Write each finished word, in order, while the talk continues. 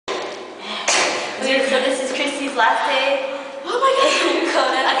Dude, so this is Christy's last day. Oh my god,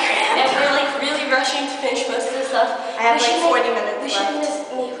 And we're like really rushing to finish most of the stuff. I have like 40 minutes left.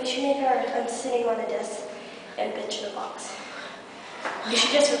 We should make our sitting on a desk and bitch in a box. We should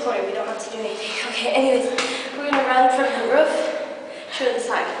just record it. We don't have to do anything. Okay, anyways, we're gonna run from the roof. Show the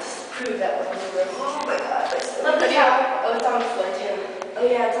side. Just prove that we're on the roof. Oh my god, Look at how. Oh, it's on the floor too. Oh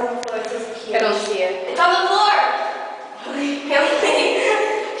yeah, it's on the floor. It says PH. I don't see it. It's on the floor!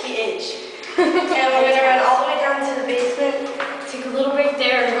 PH. And we're gonna run all the way down to the basement, take a little break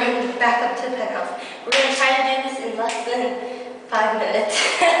there, and run back up to the penthouse. We're gonna try to do this in less than 5 minutes.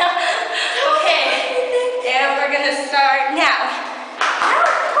 Okay, and we're gonna start now.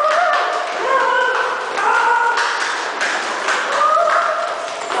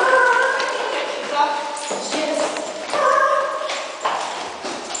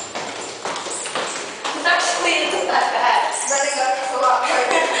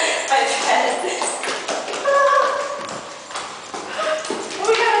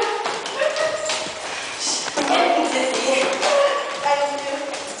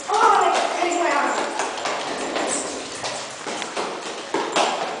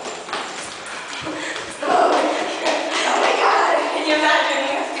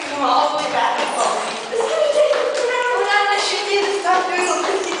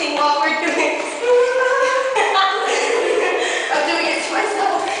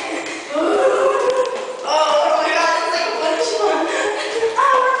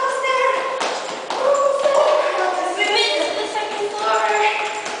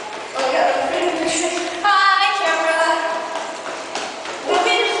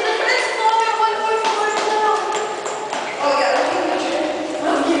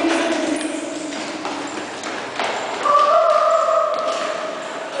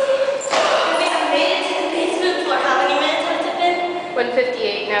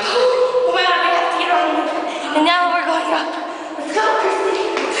 And now we're going up. Let's go,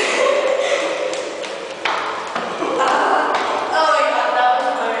 Christy. Oh my god, that was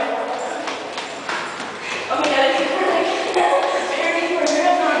hard. Oh my god, I think we're like preparing for a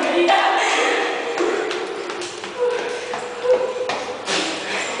marathon. Yeah.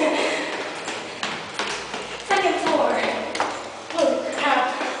 Second floor. Holy crap.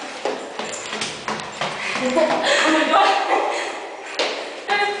 Oh my god.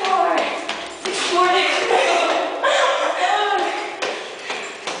 Third floor. 6th floor.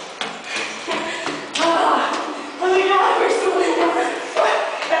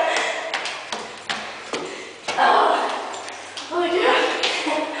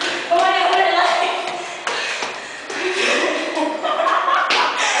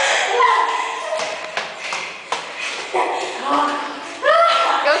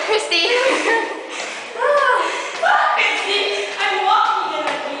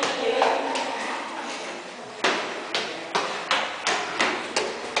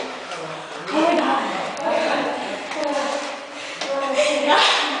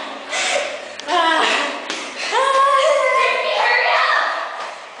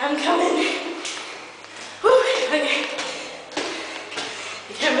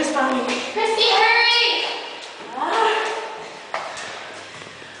 Christy, hurry!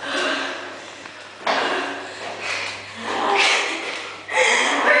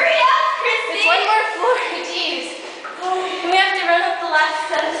 Hurry up, Christy! It's one more floor, jeez. We have to run up the last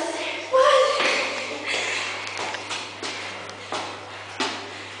set of stairs. What?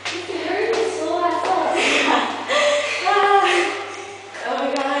 Christy, hurry this slow ass up. Oh my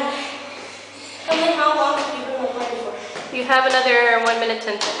god. Tell me how long have you been recording for? You have another 1 minute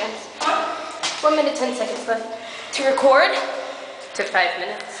 10 seconds. Huh? 1 minute 10 seconds left. To record? To 5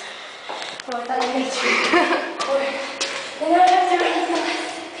 minutes. Oh, I thought I had to record. And now I have to run up the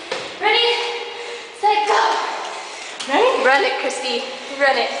last. Ready? Set, go! Ready? Run it, Christy.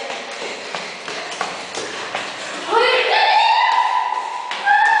 Run it. Oh, you did it!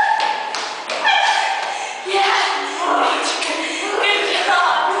 Yeah! Oh, good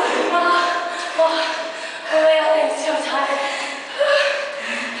job! Oh my god, I'm so tired.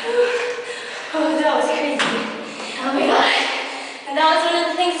 Oh, that was crazy. Oh my god. And that was one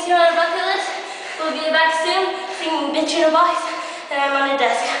of the things to do on our bucket list. We'll be back soon, singing Bitch in a Box, and I'm on a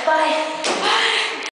desk. Bye.